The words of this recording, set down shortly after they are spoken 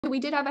we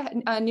did have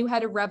a new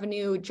head of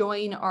revenue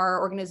join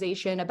our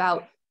organization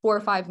about 4 or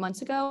 5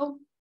 months ago.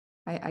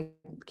 I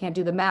can't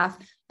do the math.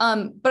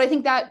 But I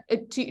think that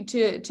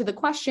to the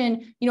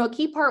question, a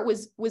key part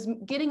was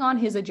getting on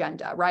his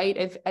agenda,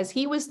 right? As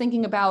he was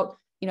thinking about,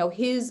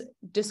 his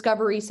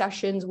discovery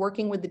sessions,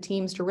 working with the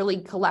teams to really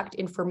collect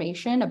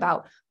information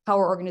about how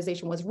our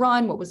organization was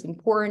run, what was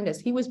important, as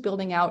he was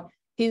building out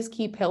his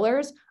key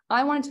pillars,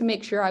 I wanted to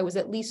make sure I was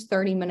at least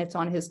 30 minutes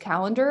on his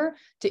calendar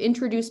to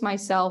introduce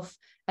myself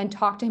and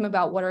talk to him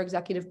about what our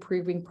executive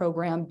briefing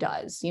program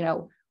does.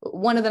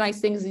 One of the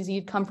nice things is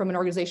he'd come from an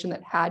organization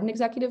that had an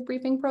executive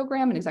briefing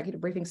program, an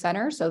executive briefing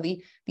center. So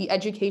the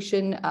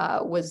education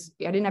I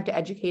didn't have to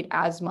educate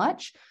as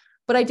much,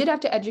 but I did have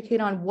to educate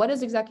on what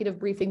does executive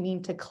briefing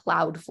mean to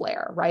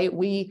Cloudflare, right?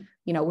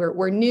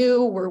 We're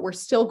new, we're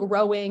still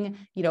growing.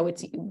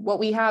 It's what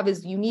we have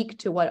is unique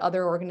to what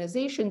other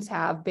organizations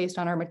have based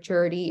on our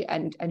maturity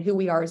and who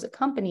we are as a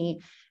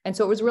company. And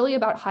so it was really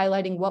about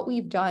highlighting what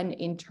we've done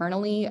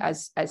internally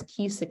as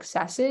key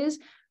successes,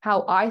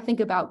 how I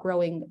think about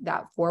growing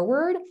that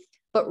forward,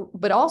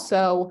 but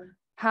also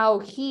how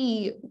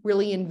he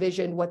really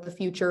envisioned what the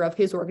future of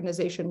his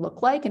organization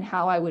looked like and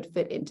how I would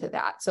fit into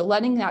that. So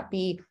letting that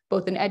be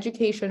both an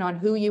education on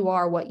who you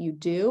are, what you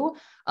do,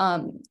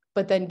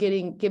 but then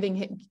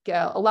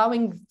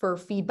allowing for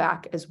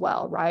feedback as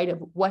well, right?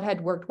 Of what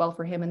had worked well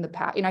for him in the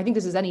past. And I think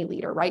this is any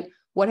leader, right?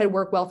 What had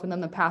worked well for them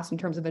in the past in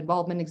terms of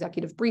involvement in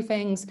executive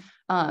briefings,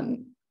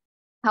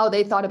 how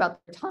they thought about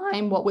their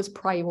time, what was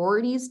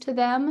priorities to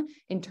them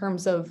in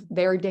terms of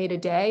their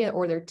day-to-day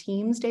or their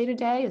team's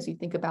day-to-day, as you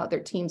think about their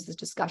teams as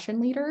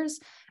discussion leaders.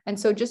 And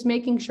so just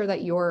making sure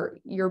that you're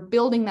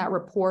building that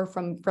rapport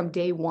from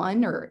day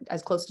one or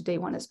as close to day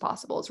one as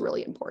possible is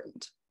really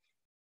important.